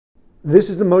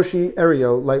This is the Moshi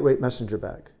Aerio lightweight messenger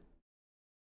bag.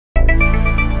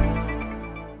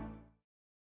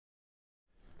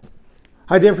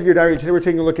 Hi, Dan for Your Diary. Today we're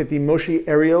taking a look at the Moshi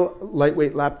Aerio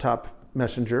lightweight laptop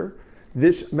messenger.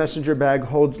 This messenger bag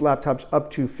holds laptops up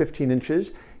to 15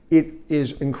 inches. It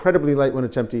is incredibly light when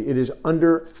it's empty. It is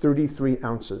under 33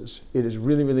 ounces. It is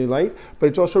really, really light, but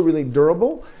it's also really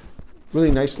durable,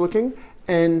 really nice looking,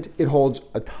 and it holds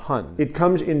a ton. It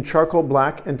comes in charcoal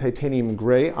black and titanium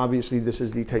gray. Obviously, this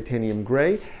is the titanium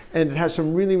gray, and it has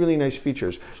some really, really nice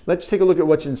features. Let's take a look at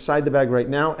what's inside the bag right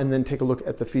now, and then take a look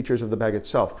at the features of the bag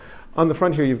itself. On the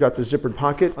front here, you've got the zippered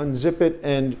pocket. Unzip it,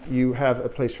 and you have a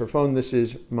place for phone. This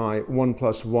is my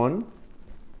 1+1.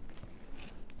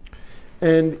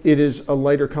 And it is a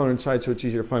lighter color inside, so it's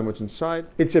easier to find what's inside.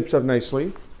 It zips up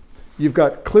nicely. You've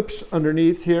got clips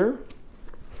underneath here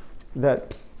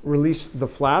that release the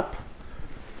flap.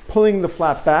 Pulling the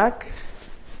flap back.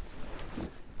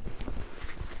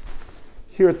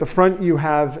 Here at the front, you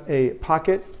have a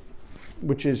pocket,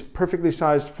 which is perfectly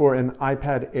sized for an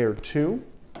iPad Air 2.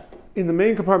 In the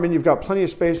main compartment, you've got plenty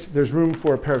of space. There's room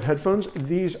for a pair of headphones.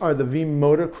 These are the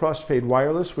V-Moda Crossfade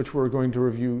Wireless, which we're going to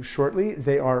review shortly.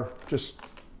 They are just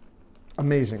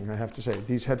amazing, I have to say.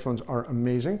 These headphones are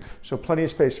amazing. So plenty of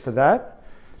space for that.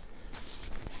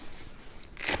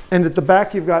 And at the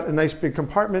back, you've got a nice big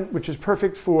compartment, which is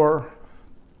perfect for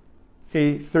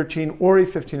a 13 or a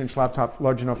 15-inch laptop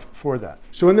large enough for that.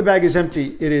 So when the bag is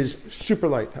empty, it is super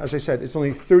light. As I said, it's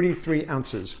only 33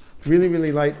 ounces. Really,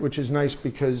 really light, which is nice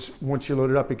because once you load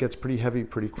it up, it gets pretty heavy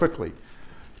pretty quickly.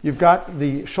 You've got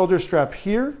the shoulder strap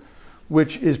here,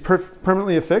 which is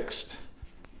permanently affixed.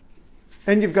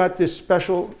 And you've got this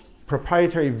special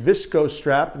proprietary visco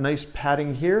strap, nice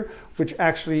padding here, which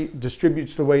actually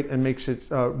distributes the weight and makes it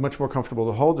much more comfortable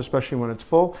to hold, especially when it's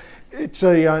full. It's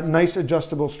a nice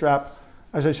adjustable strap,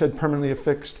 as I said, permanently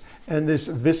affixed. And this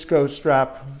visco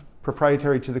strap,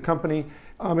 proprietary to the company,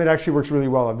 it actually works really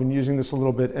well. I've been using this a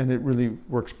little bit and it really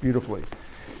works beautifully.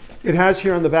 It has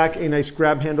here on the back a nice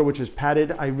grab handle, which is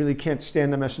padded. I really can't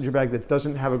stand a messenger bag that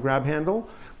doesn't have a grab handle.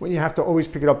 When you have to always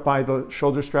pick it up by the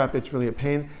shoulder strap, it's really a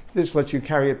pain. This lets you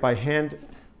carry it by hand.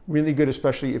 Really good,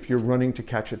 especially if you're running to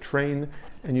catch a train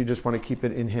and you just want to keep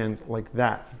it in hand like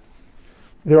that.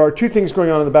 There are two things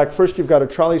going on in the back. First, you've got a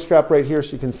trolley strap right here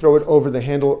so you can throw it over the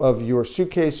handle of your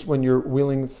suitcase when you're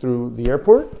wheeling through the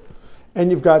airport. And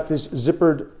you've got this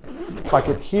zippered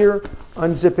pocket here.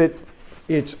 Unzip it.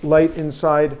 It's light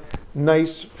inside,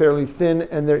 nice, fairly thin,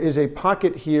 and there is a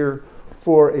pocket here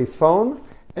for a phone,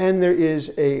 and there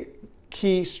is a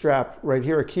key strap right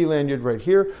here, a key lanyard right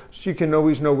here, so you can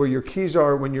always know where your keys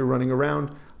are when you're running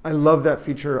around. I love that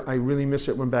feature. I really miss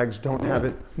it when bags don't have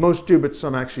it. Most do, but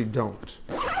some actually don't.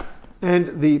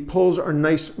 And the pulls are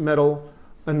nice metal,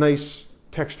 a nice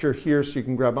texture here so you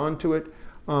can grab onto it.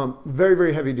 Very,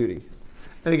 very heavy duty.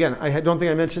 And again, I don't think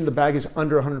I mentioned the bag is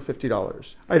under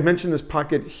 $150. I had mentioned this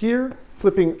pocket here,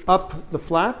 flipping up the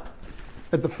flap.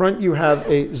 At the front, you have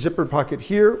a zippered pocket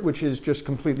here, which is just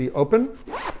completely open.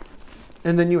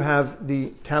 And then you have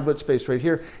the tablet space right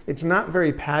here. It's not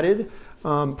very padded.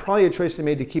 Probably a choice they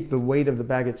made to keep the weight of the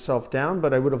bag itself down,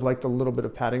 but I would have liked a little bit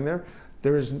of padding there.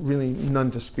 There is really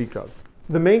none to speak of.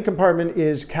 The main compartment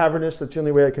is cavernous. That's the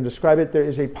only way I can describe it. There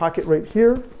is a pocket right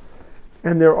here.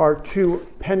 And there are two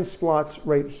pen slots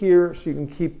right here, so you can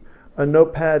keep a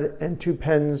notepad and two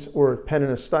pens, or a pen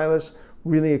and a stylus.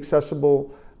 Really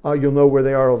accessible. You'll know where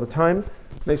they are all the time.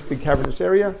 Nice big cavernous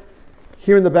area.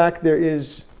 Here in the back, there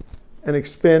is an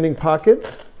expanding pocket,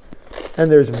 and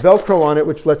there's Velcro on it,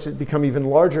 which lets it become even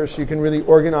larger, so you can really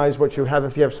organize what you have.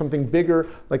 If you have something bigger,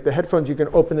 like the headphones, you can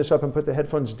open this up and put the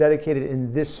headphones dedicated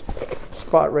in this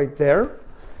spot right there.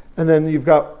 And then you've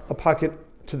got a pocket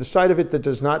to the side of it that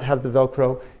does not have the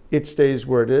Velcro. It stays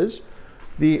where it is.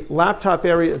 The laptop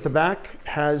area at the back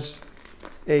has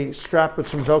a strap with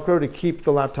some Velcro to keep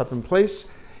the laptop in place.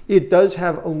 It does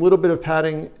have a little bit of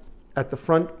padding at the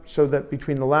front so that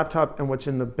between the laptop and what's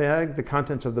in the bag, the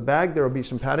contents of the bag, there will be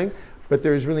some padding, but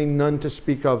there is really none to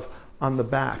speak of on the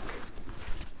back.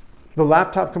 The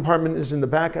laptop compartment is in the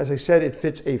back. As I said, it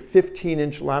fits a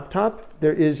 15-inch laptop.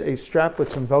 There is a strap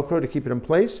with some Velcro to keep it in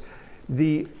place.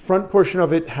 The front portion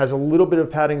of it has a little bit of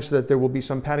padding so that there will be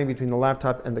some padding between the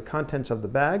laptop and the contents of the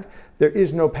bag. There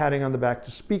is no padding on the back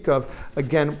to speak of.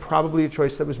 Again, probably a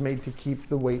choice that was made to keep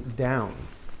the weight down.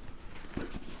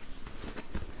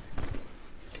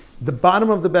 The bottom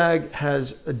of the bag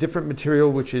has a different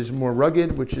material which is more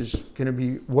rugged, which is going to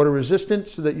be water resistant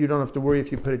so that you don't have to worry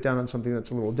if you put it down on something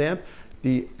that's a little damp.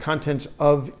 The contents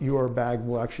of your bag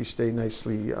will actually stay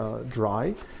nicely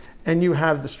dry. And you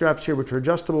have the straps here which are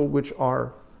adjustable, which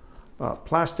are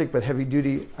plastic, but heavy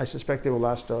duty. I suspect they will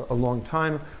last a long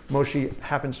time. Moshi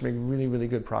happens to make really, really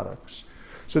good products.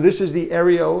 So this is the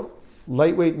Aerio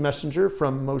lightweight messenger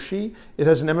from Moshi. It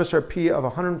has an MSRP of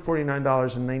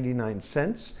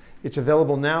 $149.99. It's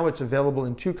available now. It's available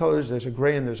in two colors. There's a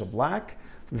gray and there's a black.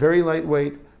 Very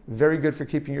lightweight, very good for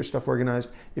keeping your stuff organized.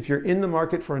 If you're in the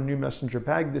market for a new messenger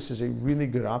bag, this is a really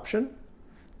good option.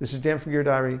 This is Dan from Gear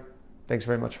Diary. Thanks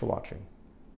very much for watching.